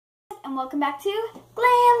and welcome back to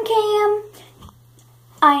Glam Cam.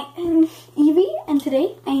 I am Evie, and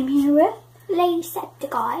today I am here with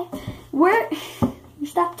ladysepticeye.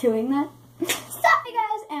 Stop doing that. Stop, you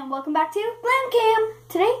guys, and welcome back to Glam Cam.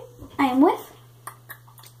 Today I am with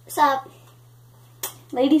Sup?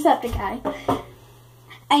 ladysepticeye.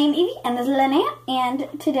 I am Evie, and this is Linnea,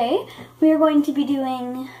 and today we are going to be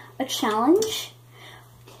doing a challenge.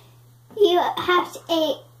 You have to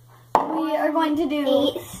eat. We are going to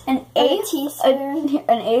do an eighth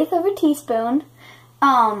of a teaspoon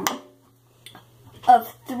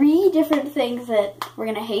of 3 different things that we're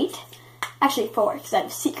gonna hate. Actually 4, because I have a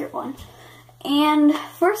secret one. And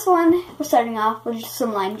first one, we're starting off with just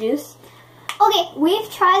some lime juice. Okay, we've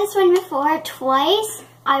tried this one before twice.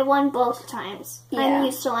 I won both times. Yeah. I'm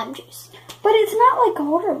used to lime juice. But it's not like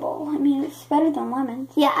horrible. I mean, it's better than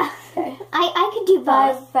lemons. Yeah. Okay. I could do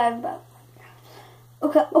both. Five.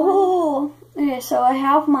 Okay. Oh. Okay. So I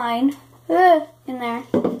have mine in there.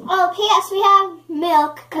 Oh, P.S. we have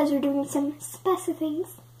milk because we're doing some special things.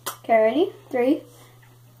 Okay. Ready? 3,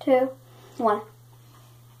 2, 1.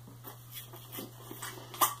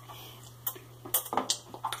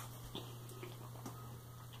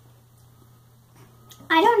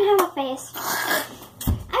 I don't have a face.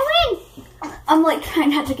 I win. I'm like trying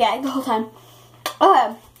not to gag the whole time.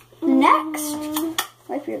 Next,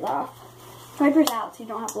 wipe yours off. Wipe yours out so you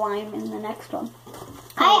don't have lime in the next one.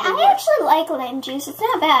 I actually like lime juice. It's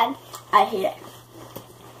not bad. I hate it.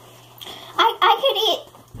 I could eat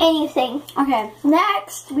anything. Okay,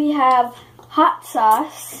 next we have hot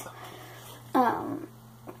sauce.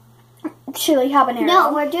 Chili habanero.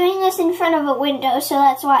 No, we're doing this in front of a window, so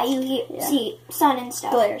that's why you see sun and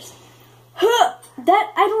stuff. Glares.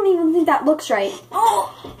 That, I don't even think that looks right. Oh,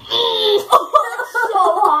 that's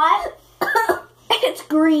so hot. It's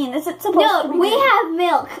green. Is it supposed to be we green? have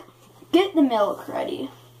milk. Get the milk ready.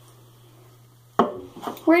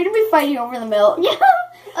 We're going to be fighting over the milk.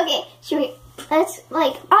 Okay, should we, let's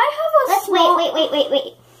like, I have a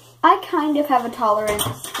wait. I kind of have a tolerance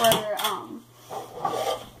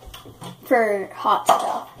for hot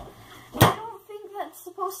stuff. I don't think that's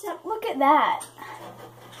supposed to, look at that.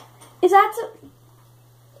 Is that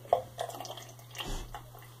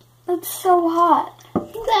that's so hot.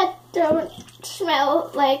 That don't smell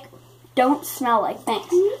like. Don't smell like,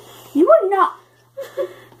 thanks. You are not.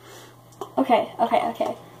 Okay.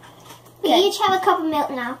 We each have a cup of milk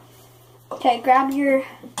now. Okay, grab your.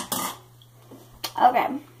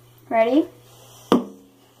 Okay, ready?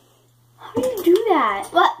 How do you do that?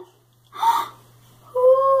 What?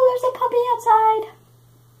 Ooh, there's a puppy outside.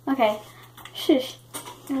 Okay, shush.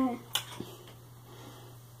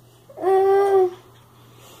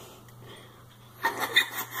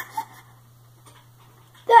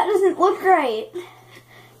 That doesn't look right.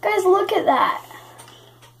 Guys, look at that.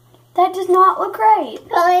 That does not look right.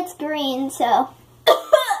 Well, it's green, so.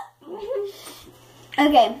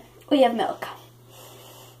 Okay, we have milk.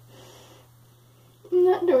 I'm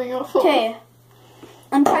not doing a full. Okay,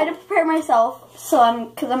 I'm trying to prepare myself,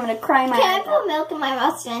 because I'm gonna cry my. Can I put milk in my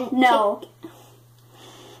mouth and No.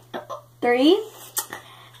 3,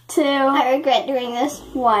 2. I regret doing this.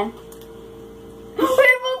 1.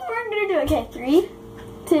 We're gonna do it. Okay, 3,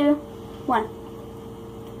 2, 1.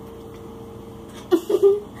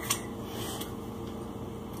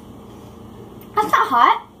 That's not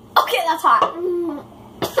hot. Okay, that's hot.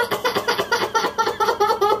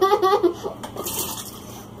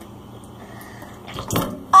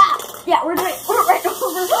 Yeah, we're right over. Right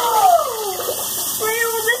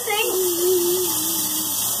over the sink.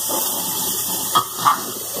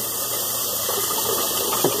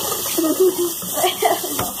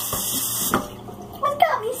 What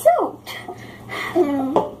got me soaked?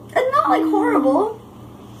 It's not like horrible.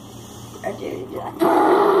 I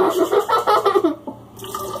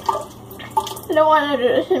don't want to do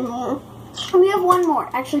this anymore. We have one more.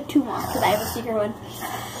 Actually, 2 more, because I have a secret one.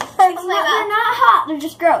 They're not hot, they're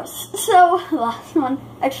just gross. So, last one.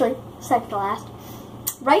 Actually, second to last.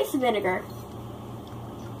 Rice vinegar.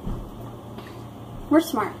 We're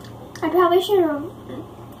smart. I probably should have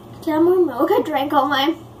done more milk. I drank all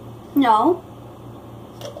mine. No.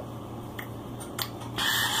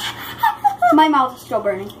 My mouth is still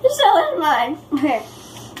burning. So is mine. Okay.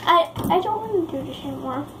 I don't want to do this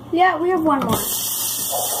anymore. Yeah, we have 1 more.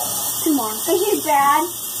 2 more. Is it bad?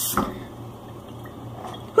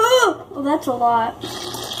 Oh, that's a lot.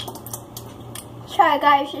 Sorry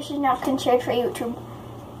guys, this is not considered for YouTube.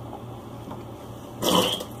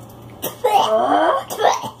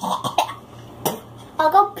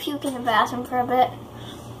 I'll go puke in the bathroom for a bit.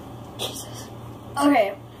 Jesus.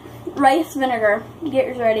 Okay, rice vinegar. Get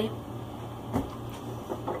yours ready.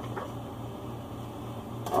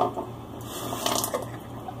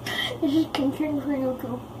 This is content for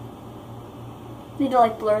YouTube. Need to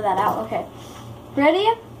like blur that out. Okay. Ready?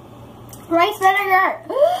 Rice vinegar.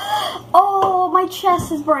 Oh, my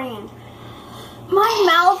chest is burning. My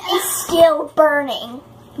mouth is still burning.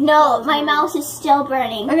 No, my mouth is still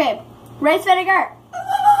burning. Okay. Rice vinegar.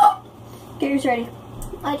 Get yours ready.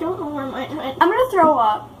 I don't know where mine went. I'm gonna throw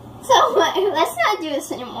up. So let's not do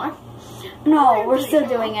this anymore. No, we're still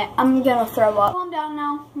doing it. I'm gonna throw up. Calm down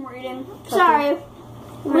now. We're eating. Sorry.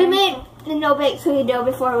 We made the no-bake cookie dough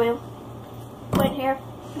before we went here.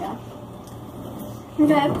 Yeah.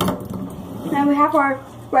 Okay. Now we have our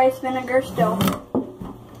rice vinegar still.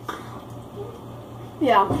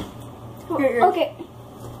 Yeah. Okay.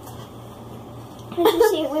 As you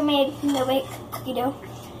see, we made no-bake cookie dough.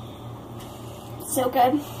 So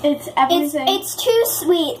good. It's everything. It's too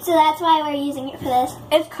sweet, so that's why we're using it for this.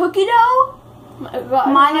 It's cookie dough. My God.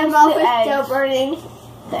 My mouth is still burning.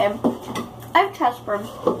 Same. I have chest burn.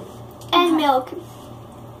 And milk.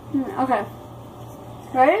 Okay.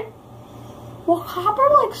 Ready? Well, Copper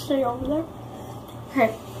like stay over there.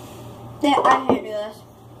 Okay. Yeah, I hate to do this.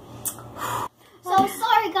 So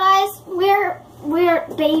sorry, guys. We're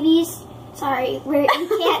babies. Sorry, we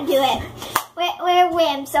can't do it. We're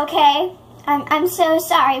wimps, okay? I'm so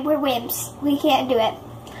sorry. We're wimps. We can't do it.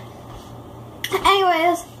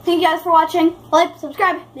 Anyways, thank you guys for watching. Like,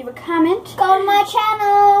 subscribe, leave a comment. Go to my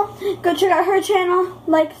channel. Go check out her channel.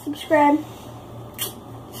 Like, subscribe.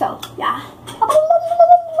 So, yeah.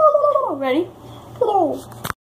 Ready?